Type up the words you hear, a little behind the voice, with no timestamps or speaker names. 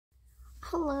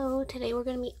Hello, today we're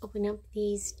going to be opening up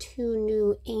these two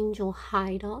new Angel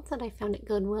High dolls that I found at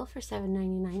Goodwill for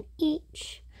 $7.99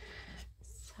 each.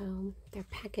 So they're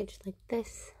packaged like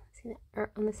this. See that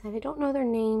art on the side? I don't know their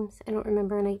names. I don't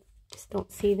remember, and I just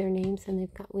don't see their names. And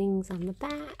they've got wings on the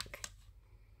back.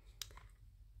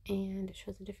 And it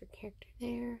shows a different character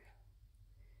there.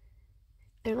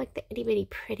 They're like the itty bitty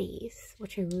pretties,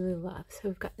 which I really love. So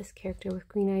we've got this character with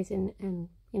green eyes and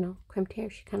you know, crimped hair.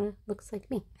 She kind of looks like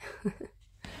me.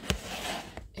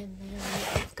 And then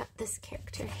I've got this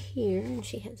character here, and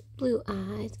she has blue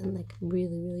eyes and like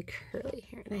really curly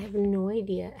hair. And I have no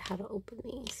idea how to open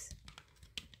these.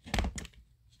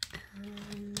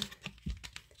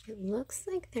 It looks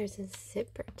like there's a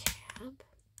zipper tab.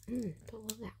 But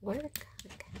will that work?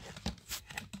 Okay.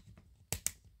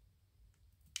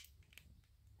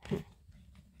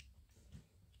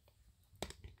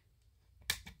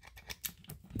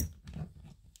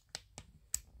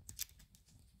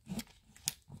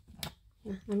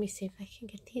 Let me see if I can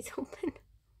get these open.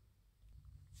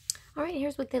 Alright,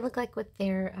 here's what they look like with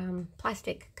their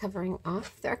plastic covering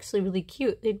off. They're actually really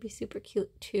cute. They'd be super cute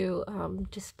to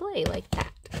display like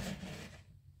that.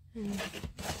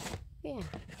 Yeah.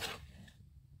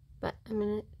 But I'm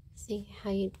going to see how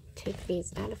you take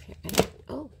these out of here.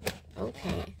 Oh,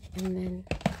 okay. And then,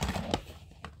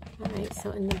 alright,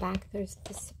 so in the back there's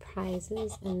the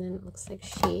surprises, and then it looks like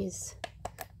she's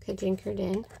kajinkered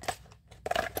in.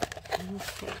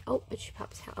 Okay. Oh, but she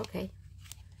pops out. Okay.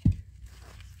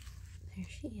 There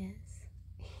she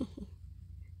is.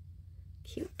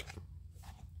 Cute.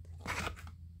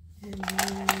 And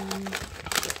then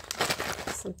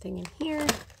something in here.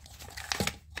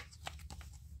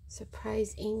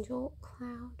 Surprise angel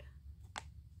cloud.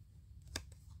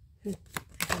 I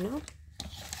don't know.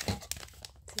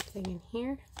 Something in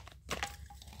here.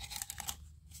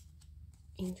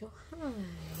 Angel high.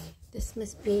 This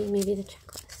must be maybe the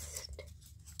checklist.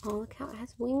 Oh, look how it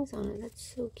has wings on it.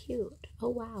 That's so cute. Oh,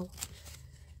 wow.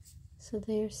 So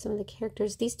there's some of the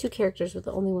characters. These two characters were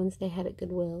the only ones they had at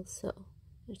Goodwill, so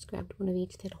I just grabbed one of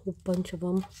each. They had a whole bunch of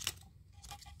them.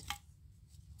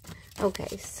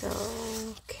 Okay, so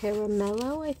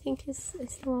Cara-Mello, I think, is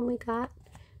the one we got.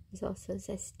 There's also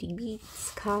Zesty Beats,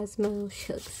 Cosmo.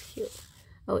 She looks cute.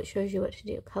 Oh, it shows you what to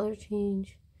do. Color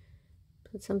change.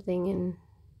 Put something in.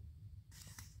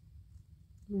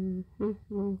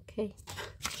 Okay.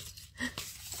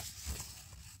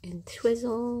 And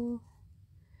Twizzle.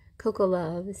 Coco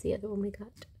Love is the other one we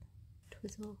got.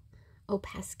 Twizzle. Oh,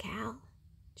 Pascal.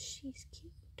 She's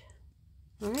cute.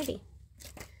 Alrighty.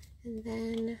 And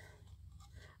then,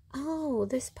 oh,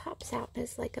 this pops out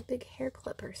as like a big hair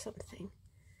clip or something.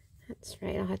 That's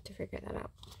right. I'll have to figure that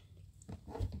out.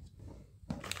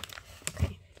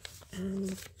 Okay. I'm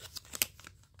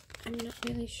not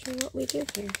really sure what we do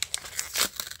here.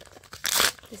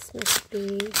 This must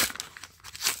be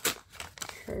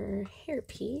her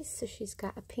hairpiece. So she's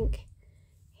got a pink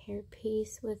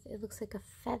hairpiece with, it looks like a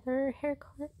feather hair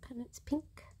clip, and it's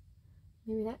pink.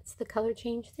 Maybe that's the color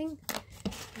change thing.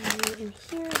 And in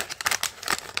here,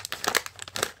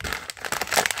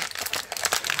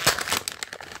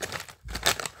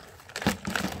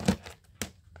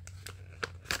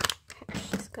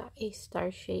 she's got a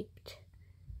star-shaped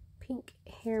pink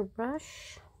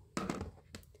hairbrush.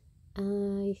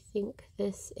 I think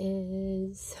this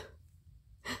is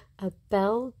a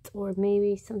belt, or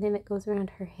maybe something that goes around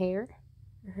her hair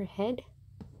or her head.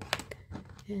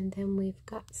 And then we've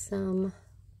got some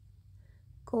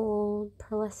gold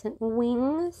pearlescent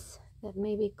wings that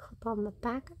maybe clip on the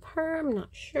back of her. I'm not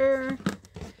sure. And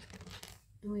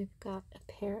we've got a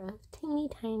pair of teeny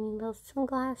tiny little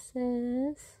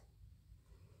sunglasses.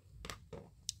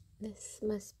 This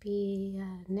must be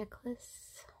a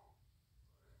necklace.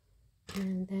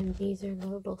 And then these are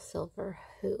little silver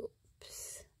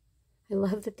hoops. I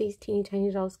love that these teeny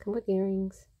tiny dolls come with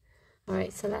earrings.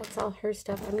 Alright, so that's all her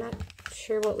stuff. I'm not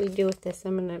sure what we do with this.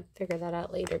 I'm going to figure that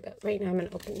out later. But right now I'm going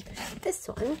to open this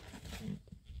one.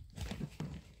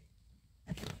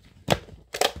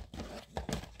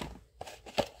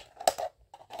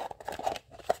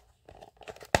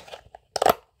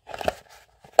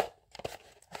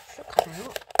 She'll come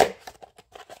out.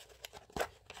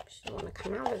 She don't want to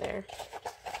come out of there.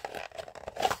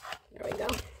 There we go.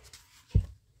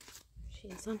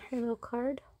 She's on her little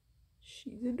card.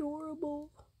 She's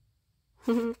adorable.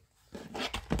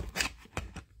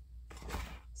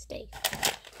 Stay.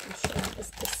 And she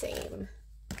has the same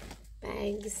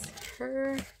bags.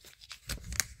 Her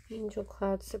Angel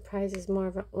Cloud Surprise is more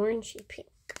of an orangey pink.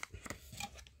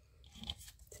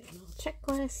 Same little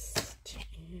checklist.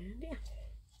 And yeah.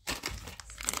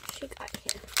 So what she got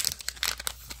here.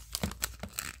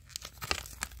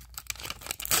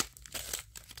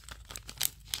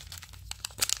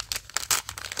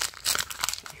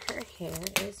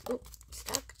 hair is, oh,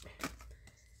 stuck.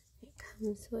 It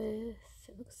comes with,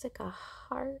 it looks like a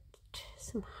heart,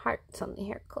 some hearts on the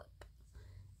hair clip.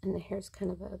 And the hair's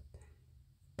kind of a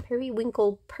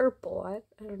periwinkle purple. I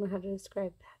don't know how to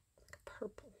describe that. Like a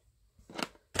purple.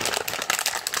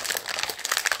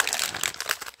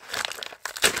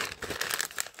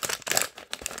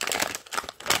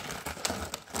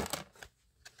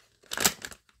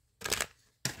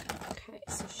 Okay,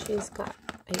 so she's got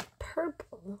a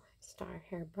purple star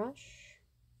hairbrush.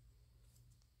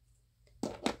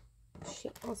 She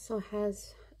also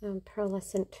has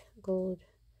pearlescent gold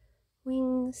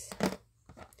wings.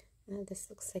 This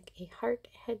looks like a heart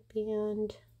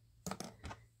headband.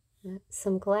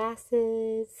 Some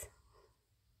glasses.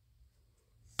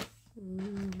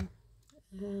 I'm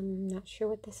not sure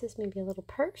what this is. Maybe a little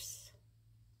purse.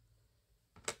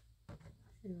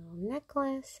 A little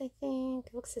necklace, I think.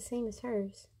 It looks the same as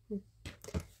hers.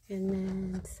 And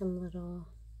then some little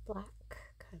black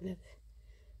kind of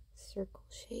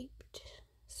circle-shaped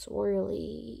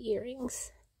swirly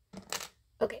earrings.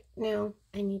 Okay, now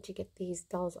I need to get these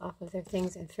dolls off of their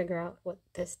things and figure out what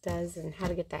this does and how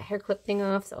to get that hair clip thing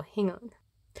off, so hang on.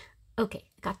 Okay,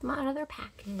 I got them out of their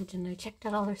package and I checked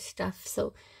out all their stuff.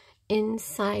 So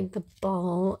inside the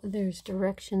ball, there's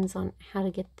directions on how to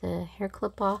get the hair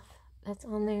clip off that's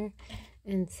on there.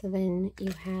 And so then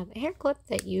you have a hair clip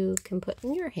that you can put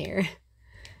in your hair.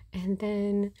 And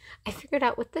then I figured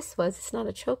out what this was. It's not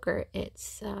a choker.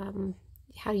 It's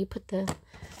how you put the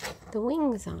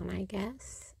wings on, I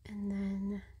guess. And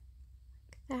then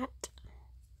like that.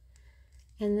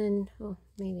 And then, oh,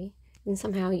 maybe. And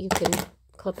somehow you can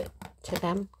clip it to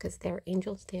them because they're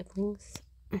angels. They have wings.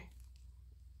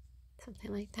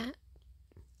 Something like that.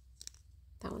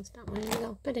 That one's not wanting to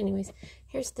go. But anyways,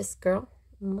 here's this girl.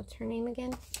 And what's her name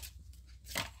again?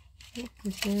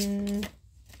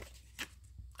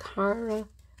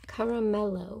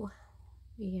 Cara-Mello.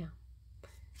 Yeah.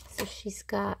 So she's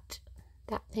got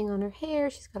that thing on her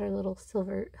hair. She's got her little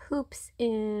silver hoops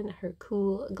in, her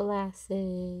cool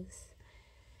glasses,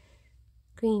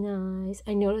 green eyes.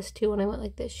 I noticed too when I went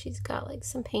like this, she's got like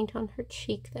some paint on her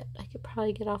cheek that I could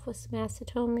probably get off with some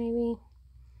acetone maybe.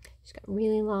 She's got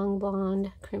really long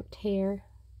blonde crimped hair.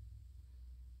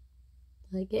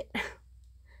 I like it.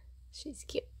 She's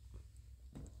cute.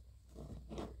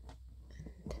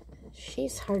 And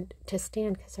she's hard to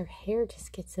stand because her hair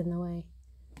just gets in the way.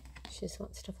 She just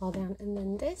wants to fall down. And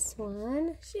then this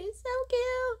one, she's so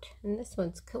cute. And this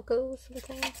one's Coco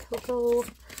something. Coco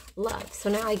Love. So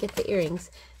now I get the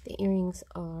earrings. The earrings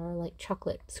are like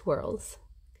chocolate swirls.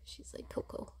 She's like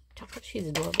Coco. Chocolate. She's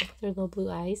adorable. Their little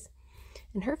blue eyes.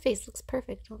 And her face looks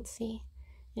perfect. Don't see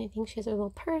anything. She has her little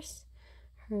purse,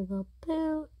 her little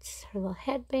boots, her little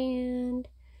headband.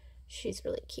 She's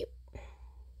really cute.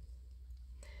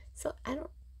 So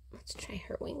let's try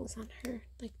her wings on her.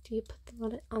 Like, do you put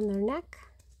them on their neck?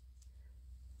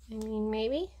 I mean,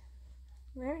 maybe.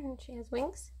 There, and she has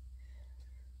wings,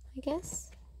 I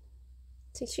guess.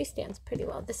 See, she stands pretty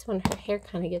well. This one, her hair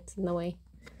kind of gets in the way.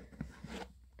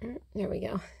 There we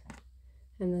go.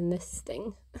 And then this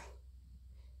thing.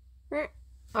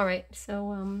 All right,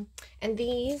 so, and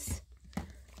these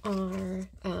are,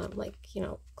 like, you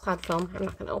know, cloud foam. I'm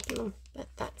not going to open them, but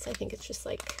that's, I think it's just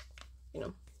like, you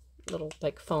know, little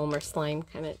like foam or slime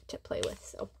kind of to play with.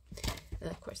 So,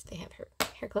 and of course they have her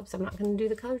hair clips. I'm not going to do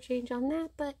the color change on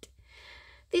that, but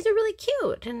these are really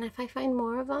cute. And if I find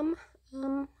more of them,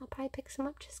 I'll probably pick some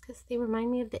up just because they remind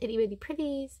me of the Itty Bitty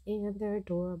Pretties and they're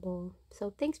adorable.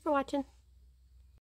 So thanks for watching.